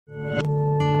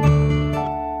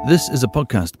This is a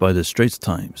podcast by the Straits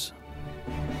Times.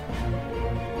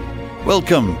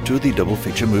 Welcome to the Double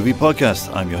Feature Movie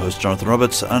Podcast. I'm your host, Jonathan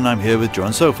Roberts, and I'm here with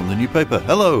Joanne So from the New Paper.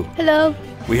 Hello. Hello.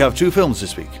 We have two films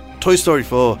this week, Toy Story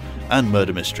 4 and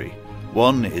Murder Mystery.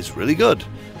 One is really good.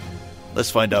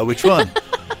 Let's find out which one.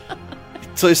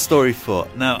 Toy Story 4.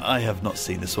 Now, I have not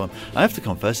seen this one. I have to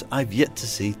confess, I've yet to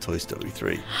see Toy Story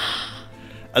 3.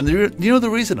 And you know the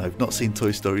reason I've not seen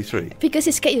Toy Story 3? Because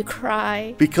it scared you to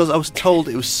cry. Because I was told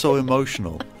it was so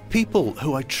emotional. People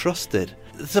who I trusted,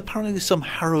 there's apparently some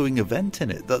harrowing event in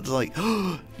it that's like,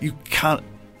 oh, you can't,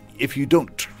 if you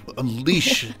don't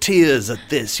unleash tears at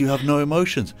this, you have no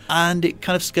emotions. And it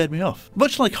kind of scared me off.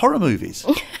 Much like horror movies.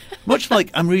 Much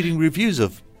like I'm reading reviews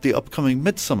of the upcoming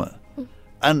Midsummer.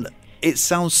 And it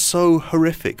sounds so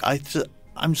horrific.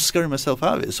 I'm scaring myself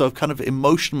out of it. So I've kind of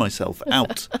emotioned myself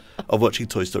out of watching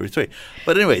Toy Story 3.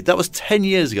 But anyway, that was 10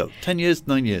 years ago. 10 years,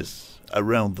 9 years,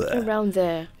 around there. Around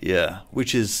there. Yeah,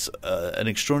 which is an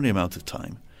extraordinary amount of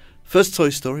time. First Toy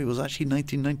Story was actually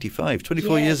 1995,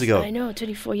 24 years ago. I know,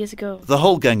 24 years ago. The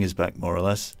whole gang is back, more or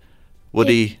less.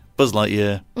 Woody, Buzz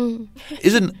Lightyear.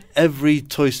 Isn't every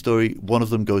Toy Story, one of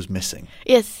them goes missing?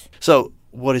 Yes. So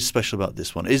what is special about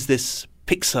this one? Is this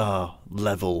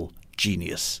Pixar-level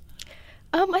genius?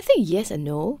 I think yes and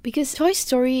no, because Toy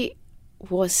Story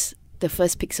was the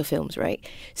first Pixar films, right?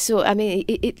 So I mean,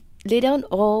 it laid down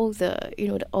all the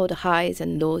all the highs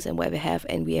and lows and whatever we have,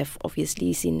 and we have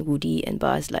obviously seen Woody and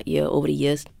Buzz Lightyear over the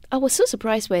years. I was so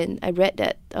surprised when I read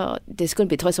that there's going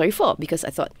to be Toy Story 4 because I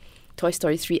thought Toy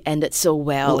Story 3 ended so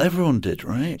well. Well, everyone did,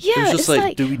 right? Yeah, it was just it's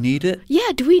like, do we need it?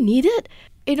 Yeah, do we need it?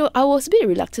 I was a bit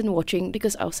reluctant watching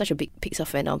because I was such a big Pixar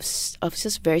fan. I was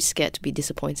just very scared to be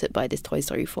disappointed by this Toy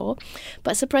Story 4.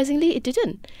 But surprisingly, it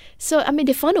didn't. So, I mean,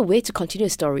 they found a way to continue the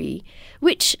story,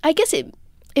 which I guess it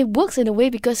works in a way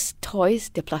because toys,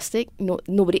 they're plastic.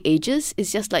 Nobody ages.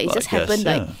 It's just like, happened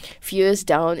like a few years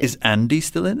down. Is Andy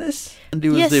still in this? Andy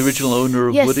was the original owner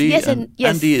of Woody. Yes,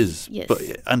 Andy is. Yes. But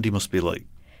Andy must be like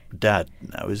dad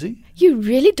now, is he? You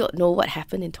really don't know what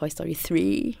happened in Toy Story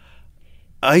 3.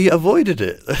 I avoided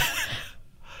it.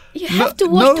 You have to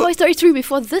watch Toy Story 3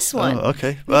 before this one. Oh,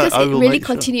 okay. Because it really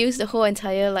continues the whole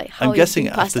entire, like, how I'm guessing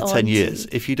it's been passed after 10 years,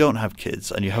 if you don't have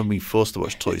kids and you haven't been forced to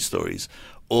watch Toy Stories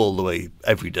all the way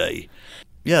every day,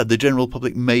 yeah, the general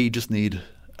public may just need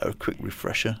a quick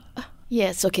refresher.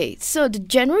 Yes, okay. So the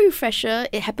general refresher,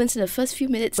 it happens in the first few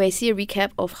minutes where I see a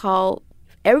recap of how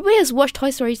everybody has watched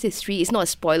Toy Story 3. It's not a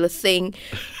spoiler thing.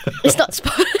 It's not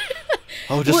spoiler.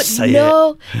 Oh, just say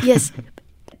it. Yes.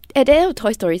 At the end of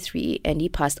Toy Story 3, Andy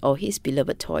passed all his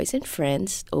beloved toys and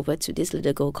friends over to this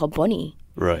little girl called Bonnie.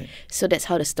 Right. So that's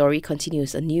how the story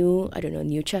continues. A new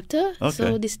chapter. Okay.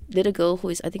 So this little girl who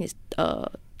is, I think, is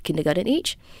kindergarten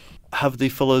age. Have they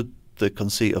followed the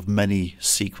conceit of many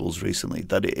sequels recently,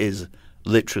 that it is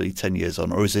literally 10 years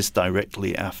on, or is this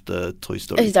directly after Toy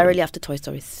Story 3? It's directly after Toy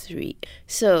Story 3.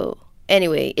 So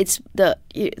anyway, it's the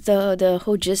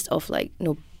whole gist of like,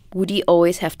 Woody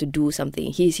always have to do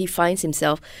something. He finds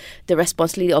himself, the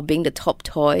responsibility of being the top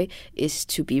toy is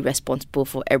to be responsible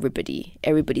for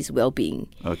everybody's well-being.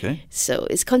 Okay. So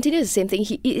it's continuous the same thing.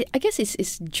 I guess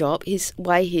his job, his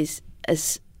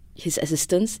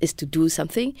assistance is to do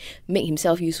something, make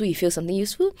himself useful. He feels something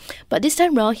useful. But this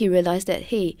time round, he realized that,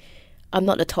 hey, I'm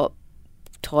not the top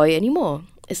toy anymore.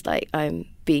 It's like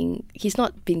he's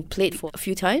not being played for a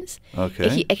few times. Okay.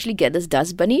 And he actually gathers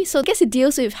Dust Bunny. So I guess it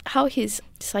deals with how his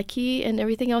psyche and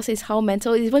everything else is, how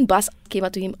mental. Even Buzz came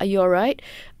up to him, are you all right?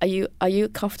 Are you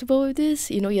comfortable with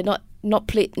this? You're not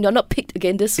picked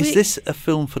again this week. Is this a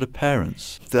film for the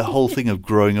parents? The whole thing of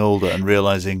growing older and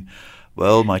realizing,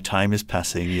 well, my time is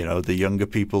passing, the younger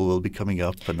people will be coming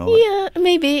up and all. Yeah,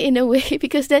 maybe in a way,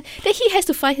 because then he has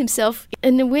to find himself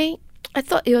in a way. I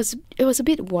thought it was a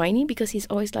bit whiny because he's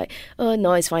always like, oh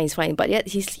no, it's fine. But yet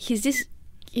he's this,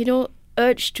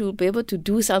 urge to be able to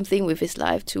do something with his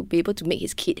life, to be able to make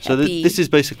his kid happy. So this is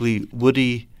basically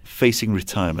Woody facing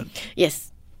retirement.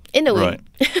 Yes, in a way.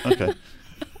 Right. Okay.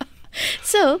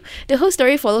 So the whole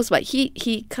story follows, but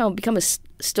he kind of become a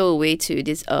stowaway to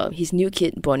this his new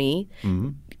kid Bonnie.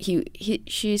 Mm-hmm.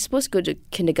 She's supposed to go to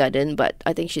kindergarten, but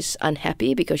I think she's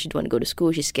unhappy because she don't want to go to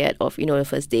school. She's scared of, the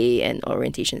first day and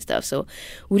orientation stuff. So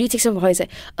Woody takes her from her and says,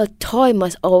 a toy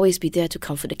must always be there to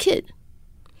comfort the kid,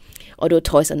 although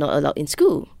toys are not allowed in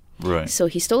school. Right. So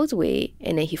he stows away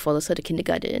and then he follows her to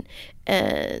kindergarten.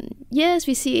 And yes,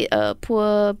 we see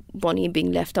poor Bonnie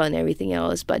being left out and everything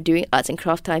else. But during arts and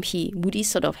craft time, Woody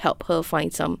sort of helped her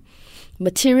find some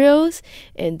materials.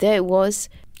 And there it was.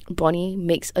 Bonnie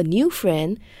makes a new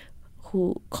friend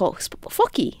who called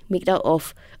Forky, made out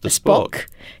of The a Spock Spock.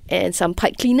 and some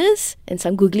pipe cleaners and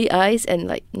some googly eyes and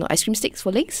like ice cream sticks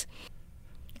for legs.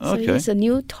 So Okay. he's a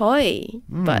new toy,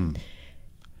 but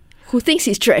who thinks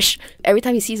he's trash. Every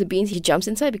time he sees a bean, he jumps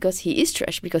inside because he is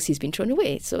trash because he's been thrown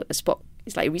away. So a Spock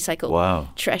is like recycled Wow.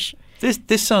 trash.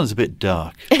 This sounds a bit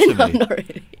dark to No, me. not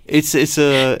really. It's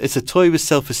a toy with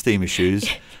self-esteem issues.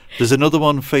 There's another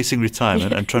one facing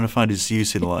retirement and trying to find his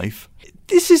use in life.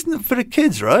 This isn't for the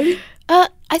kids, right?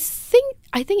 I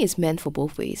think it's meant for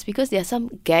both ways because there are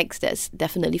some gags that's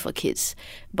definitely for kids,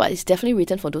 but it's definitely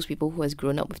written for those people who has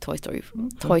grown up with Toy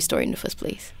Story in the first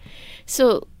place.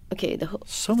 So okay, the whole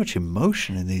So much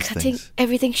emotion in these cutting things.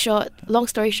 everything short. Long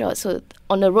story short, so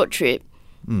on a road trip,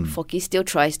 Forky still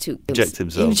tries to inject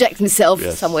himself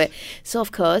Yes. somewhere. So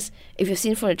of course, if you've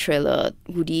seen from the trailer,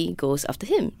 Woody goes after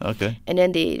him. Okay. And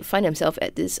then they find themselves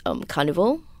at this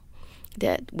carnival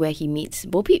where he meets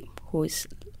Bo Peep, who is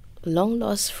a long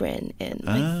lost friend, and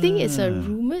I think it's a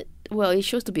rumored. Well, it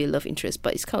shows to be a love interest,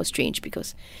 but it's kind of strange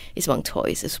because it's among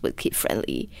toys, it's with kid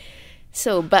friendly.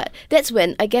 So, but that's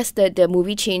when I guess the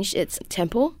movie changed its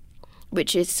tempo,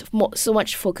 which is so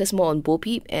much focused more on Bo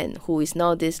Peep, and who is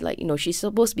now this she's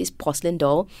supposed to be this porcelain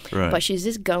doll, Right. but she's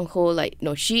this gung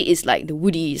ho she is like the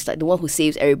Woody, is like the one who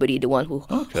saves everybody, the one who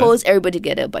Okay. holds everybody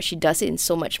together, but she does it in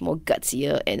so much more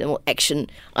gutsier and more action.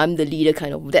 I'm the leader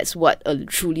kind of. That's what a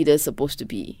true leader is supposed to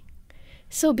be.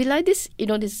 So be like this,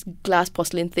 this glass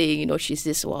porcelain thing, she's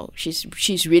this,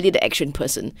 she's really the action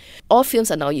person. All films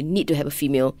are now, you need to have a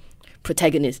female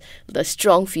protagonist, the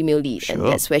strong female lead, and Sure.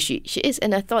 that's where she is.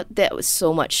 And I thought that was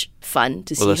so much fun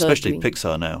to see Well, her especially doing.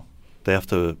 Pixar now. They have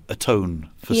to atone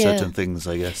for Yeah. certain things,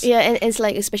 I guess. Yeah, and it's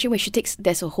like, especially when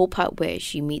there's a whole part where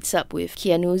she meets up with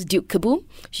Keanu's Duke Kaboom.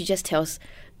 She just tells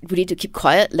Woody to keep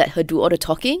quiet, let her do all the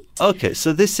talking. Okay,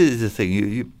 so this is the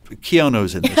thing.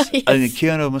 Keanu's in this. Yes. I mean,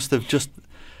 Keanu must have just...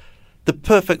 The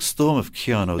perfect storm of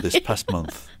Keanu this past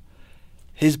month.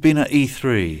 He's been at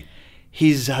E3.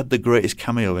 He's had the greatest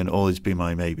cameo in Always Be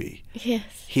My Maybe. Yes.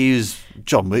 He's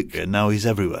John Wick, and now he's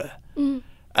everywhere.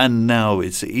 And now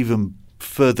it's even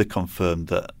further confirmed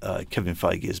that Kevin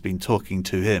Feige has been talking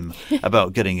to him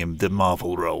about getting him the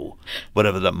Marvel role,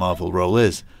 whatever that Marvel role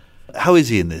is. How is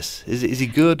he in this? Is he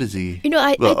good? Is he?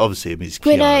 Obviously, he's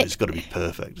Keanu. It's got to be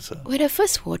perfect. So. When I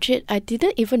first watched it, I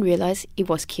didn't even realize it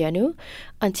was Keanu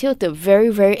until the very,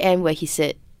 very end where he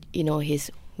said,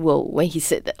 his whoa, when he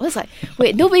said that. I was like,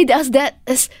 wait, nobody does that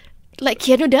as like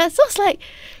Keanu does? So I was like,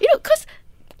 because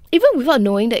even without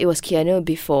knowing that it was Keanu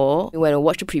before, when I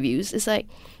watched the previews, it's like,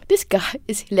 this guy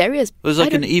is hilarious. It was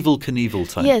like an Evel Knievel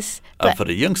type. Yes. And for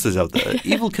the youngsters out there,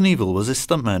 Evel Knievel was a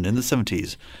stuntman in the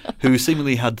 70s who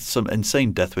seemingly had some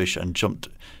insane death wish and jumped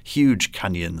huge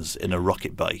canyons in a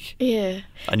rocket bike. Yeah.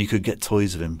 And you could get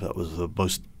toys of him. That was the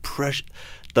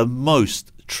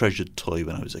most treasured toy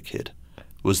when I was a kid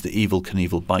was the Evel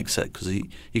Knievel bike set, because you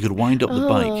could wind up the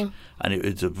bike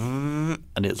and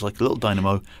and it's like a little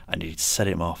dynamo and you'd set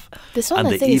him off. This one and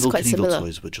I the think is Evel quite Knievel similar.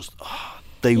 toys were just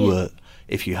they were,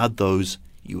 if you had those,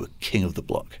 you were king of the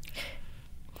block.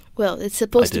 Well, it's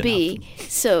supposed to didn't be.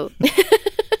 So,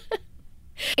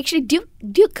 actually, Duke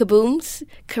Kaboom's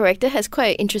character has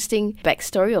quite an interesting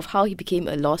backstory of how he became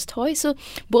a lost toy. So,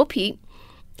 Bo Peep,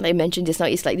 like I mentioned just now,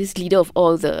 is like this leader of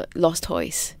all the lost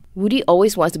toys. Woody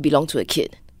always wants to belong to a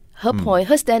kid.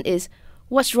 Her stand is,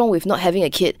 what's wrong with not having a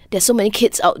kid? There's so many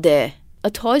kids out there. A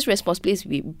toy's responsibility is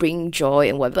to bring joy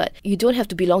and what, but you don't have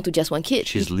to belong to just one kid.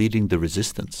 She's leading the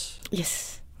resistance.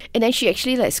 Yes. And then she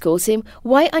actually scolds him,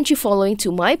 why aren't you following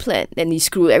to my plan? And he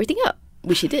screwed everything up,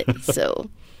 which he did. So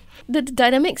the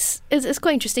dynamics is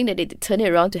quite interesting that they turn it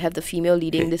around to have the female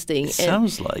leading this thing. It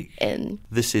sounds like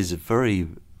this is very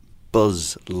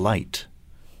Buzz Light.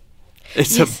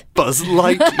 It's Yes. a Buzz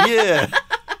Light, yeah.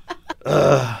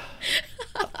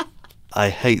 I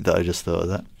hate that I just thought of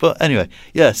that. But anyway,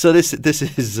 yeah, so this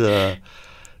is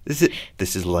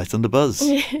Light on the Buzz.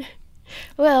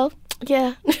 Well,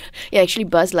 yeah. Yeah, actually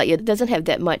Buzz Lightyear doesn't have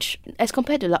that much, as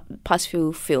compared to the past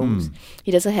few films,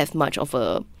 he doesn't have much of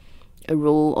a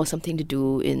role or something to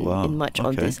do in much on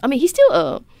okay. this. I mean, he's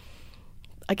still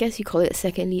I guess you call it a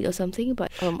second lead or something, but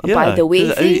by the way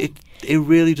 'cause thing. it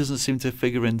really doesn't seem to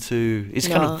figure into. It's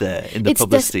kind of there in the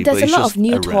publicity, There's but a it's lot just of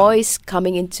new around. toys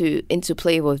coming into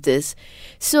play with this.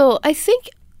 So I think,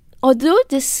 although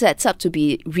this sets up to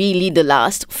be really the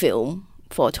last film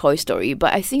for Toy Story,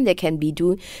 but I think they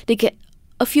get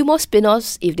a few more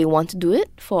spin-offs if they want to do it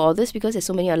for all this, because there's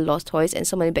so many other lost toys and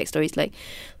so many backstories, like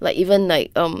even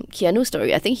Keanu's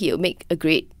story. I think he'll make a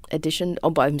great addition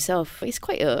all by himself. It's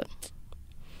quite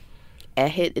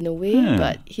airhead in a way,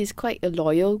 but he's quite a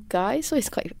loyal guy, so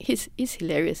he's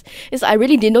hilarious. It's like, I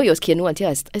really didn't know he was Keanu until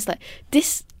it's like,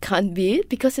 this can't be it,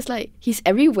 because it's like he's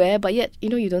everywhere, but yet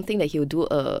you don't think that he'll do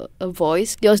a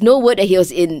voice. There was no word that he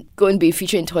was going to be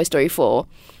featured in Toy Story 4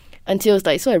 until it's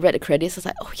like, so I read the credits. I was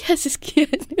like, oh yes, it's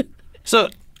Keanu. So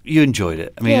you enjoyed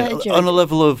it. I mean, on a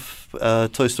level of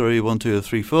Toy Story 1, 2,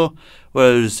 3, 4,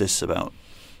 where is this about?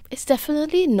 It's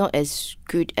definitely not as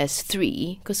good as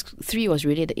 3, because 3 was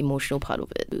really the emotional part of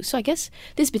it. So I guess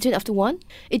this between after 1,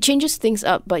 it changes things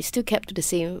up, but it's still kept to the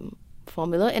same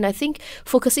formula. And I think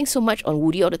focusing so much on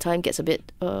Woody all the time gets a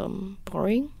bit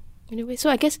boring in a way. So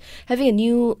I guess having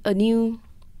a new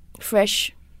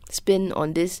fresh spin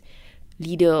on this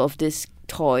leader of this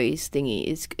toys thingy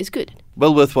is good.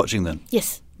 Well worth watching then.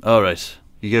 Yes. All right.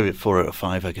 You gave it 4 out of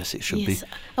 5, I guess it should be.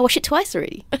 I watched it twice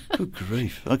already. Good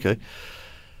grief. Okay.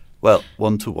 Well,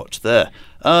 one to watch there.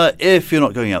 If you're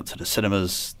not going out to the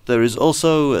cinemas, there is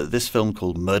also this film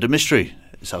called Murder Mystery.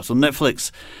 It's out on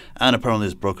Netflix, and apparently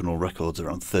it's broken all records.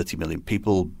 Around 30 million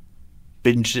people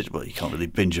binged it. Well, you can't really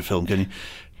binge a film, can you?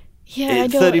 Yeah, I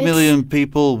know. 30 million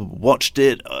people watched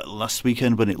it last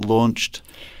weekend when it launched.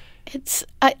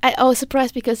 I was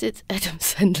surprised because it's Adam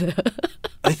Sandler.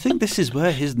 I think this is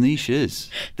where his niche is.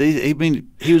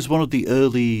 He was one of the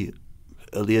early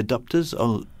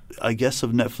adapters, I guess,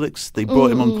 of Netflix. They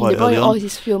brought him on quite early on, all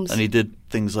his films, and he did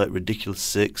things like Ridiculous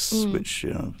 6, which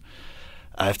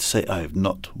I have to say I have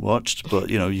not watched, but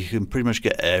you can pretty much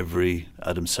get every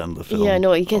Adam Sandler film. Yeah,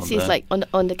 no, you can see there. It's like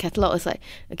on the catalogue. It's like,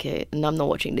 okay, no, I'm not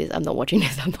watching this. I'm not watching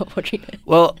this. I'm not watching it.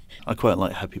 Well, I quite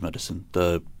like Happy Madison,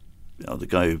 the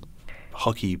guy who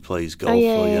hockey plays golf.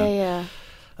 Yeah.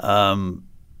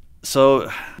 So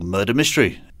Murder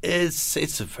Mystery.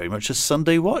 It's very much a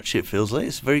Sunday watch. It feels like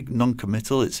it's very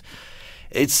non-committal.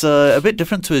 It's a bit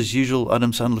different to his usual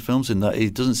Adam Sandler films in that he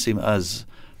doesn't seem as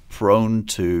prone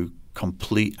to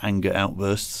complete anger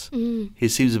outbursts. He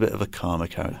seems a bit of a calmer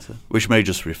character, which may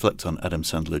just reflect on Adam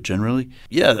Sandler generally.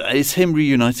 Yeah, it's him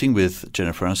reuniting with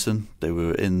Jennifer Aniston. They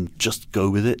were in Just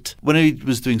Go With It when he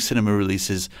was doing cinema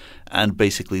releases and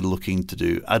basically looking to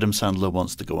do Adam Sandler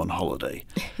Wants to Go on Holiday.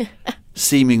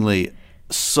 Seemingly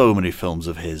so many films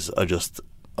of his are just,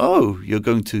 oh, you're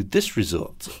going to this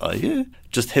resort, are you?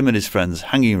 Just him and his friends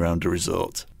hanging around a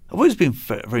resort. I've always been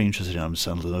very interested in Adam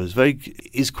Sandler, though.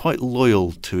 He's quite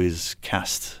loyal to his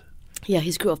cast. Yeah,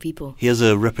 his group of people. He has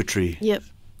a repertory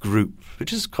group,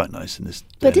 which is quite nice in this day.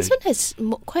 But this one has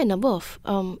quite a number of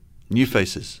new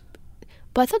faces.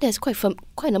 But I thought there's quite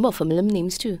a number of familiar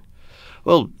names too.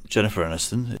 Well, Jennifer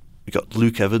Aniston. We got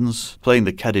Luke Evans playing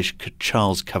the caddish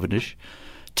Charles Cavendish.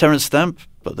 Terence Stamp,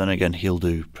 but then again, he'll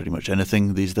do pretty much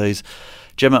anything these days.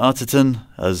 Gemma Arterton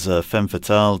as Femme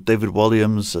Fatale. David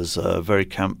Walliams as a very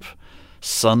camp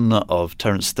son of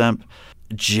Terence Stamp.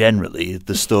 Generally,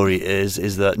 the story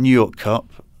is that New York cop,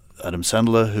 Adam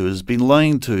Sandler, who has been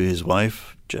lying to his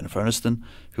wife, Jennifer Aniston,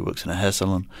 who works in a hair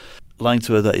salon, lying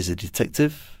to her that he's a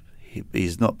detective.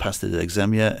 He's not passed the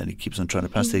exam yet, and he keeps on trying to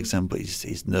pass the exam, but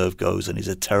his nerve goes, and he's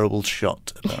a terrible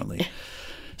shot, apparently.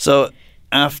 So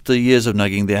after years of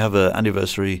nagging, they have an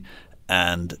anniversary,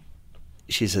 and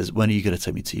she says, when are you going to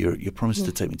take me to Europe? You promised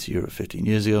to take me to Europe 15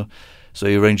 years ago. So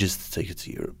he arranges to take her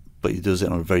to Europe, but he does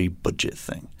it on a very budget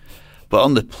thing. But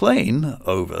on the plane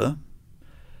over,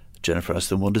 Jennifer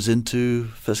Aniston wanders into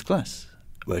first class,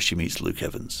 where she meets Luke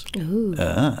Evans. Ooh.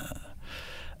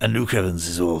 And Luke Evans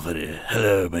is all very,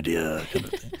 hello, my dear, kind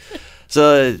of thing.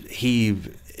 So he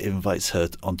invites her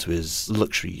onto his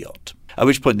luxury yacht, at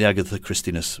which point the Agatha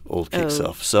Christie-ness all kicks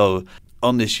off. So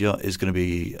on this yacht is going to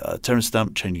be Terence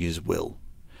Stamp changing his will.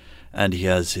 And he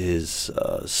has his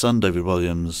son, David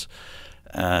Williams,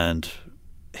 and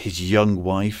his young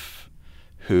wife,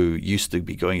 who used to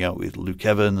be going out with Luke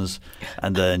Evans,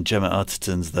 and then Gemma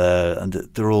Arterton's there, and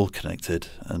they're all connected.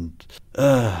 And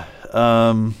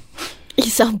you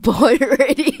sound bored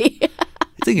already.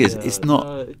 The thing is, it's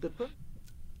not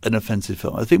an offensive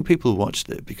film. I think people watched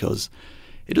it because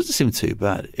it doesn't seem too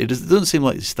bad. It doesn't seem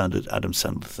like the standard Adam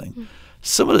Sandler thing.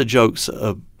 Some of the jokes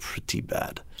are pretty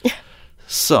bad.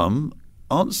 Some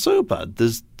aren't so bad.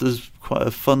 There's quite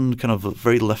a fun kind of a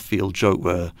very left field joke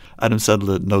where Adam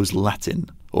Sandler knows Latin,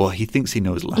 or he thinks he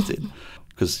knows Latin,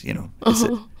 because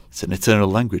it's an eternal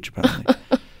language apparently.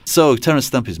 So Terence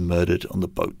Stamp is murdered on the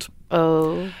boat.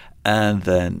 Oh. And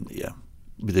then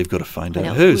they've got to find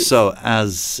out who. So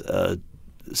as a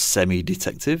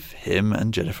semi-detective, him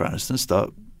and Jennifer Aniston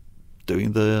start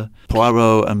doing the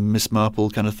Poirot and Miss Marple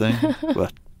kind of thing.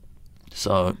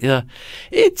 So yeah,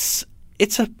 it's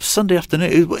a Sunday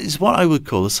afternoon. It's what I would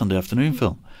call a Sunday afternoon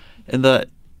film, in that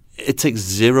it takes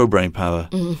zero brain power.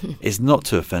 It's not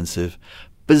too offensive,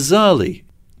 bizarrely,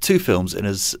 2 films in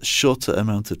as shorter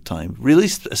amount of time,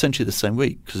 released essentially the same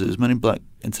week, because it was Men in Black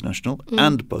International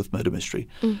and both Murder Mystery,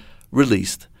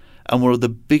 released. And one of the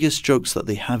biggest jokes that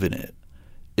they have in it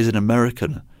is an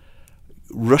American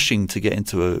rushing to get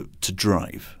into to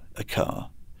drive a car.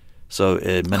 So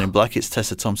in Men in Black, it's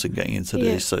Tessa Thompson getting into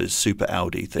this super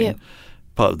Audi thing,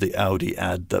 part of the Audi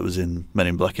ad that was in Men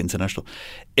in Black International.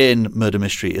 In Murder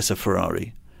Mystery, it's a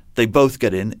Ferrari. They both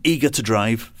get in, eager to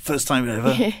drive, first time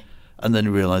ever, and then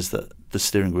realise that the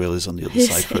steering wheel is on the other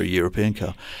side for a European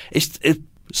car. It's a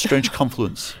strange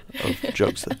confluence of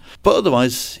jokes there. But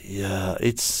otherwise,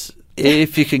 it's...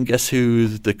 If you can guess who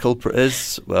the culprit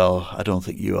is, well, I don't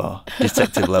think you are.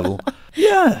 Detective level.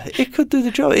 Yeah, it could do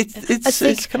the job.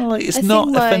 It's kind of like, it's not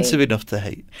offensive enough to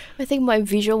hate. I think my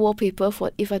visual wallpaper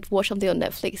for if I watch something on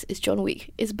Netflix is John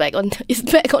Wick. It's back on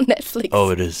Netflix. Oh,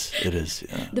 it is,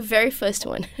 yeah. The very first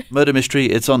one. Murder Mystery,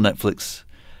 it's on Netflix,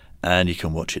 and you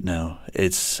can watch it now.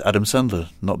 It's Adam Sandler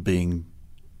not being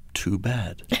too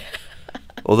bad.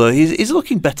 Although he's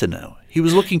looking better now. He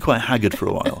was looking quite haggard for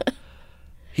a while.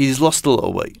 He's lost a lot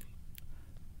of weight,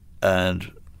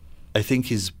 and I think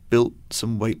he's built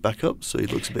some weight back up, so he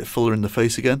looks a bit fuller in the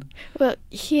face again. Well,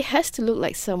 he has to look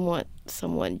like someone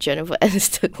Jennifer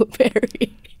Aniston would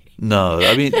marry. No,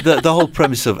 I mean, the whole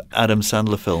premise of Adam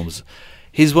Sandler films,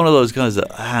 he's one of those guys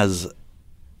that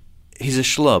he's a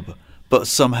schlub, but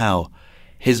somehow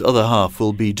his other half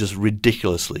will be just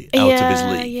ridiculously out of his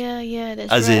league. Yeah,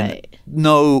 that's As right. in,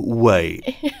 no way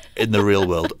in the real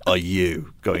world are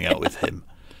you going out with him.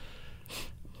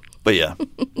 But yeah,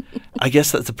 I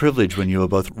guess that's a privilege when you are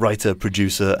both writer,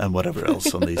 producer, and whatever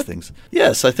else on these things.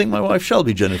 Yes, I think my wife shall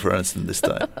be Jennifer Aniston this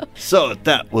time. So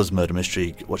that was Murder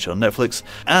Mystery. Watch it on Netflix.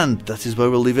 And that is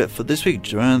where we'll leave it for this week.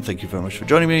 Joanne, thank you very much for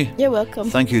joining me. You're welcome.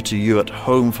 Thank you to you at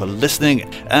home for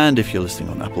listening. And if you're listening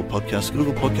on Apple Podcasts,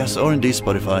 Google Podcasts, or indeed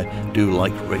Spotify, do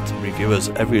like, rate, and review us.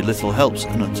 Every little helps.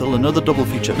 And until another double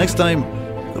feature next time,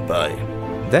 goodbye.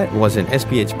 That was an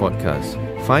SPH podcast.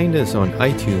 Find us on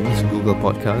iTunes, Google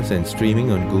Podcasts, and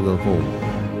streaming on Google Home.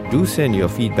 Do send your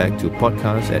feedback to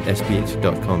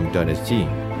podcast@sph.com.sg.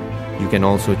 You can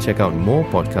also check out more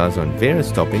podcasts on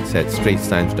various topics at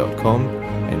straighttimes.com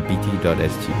and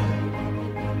bt.sg.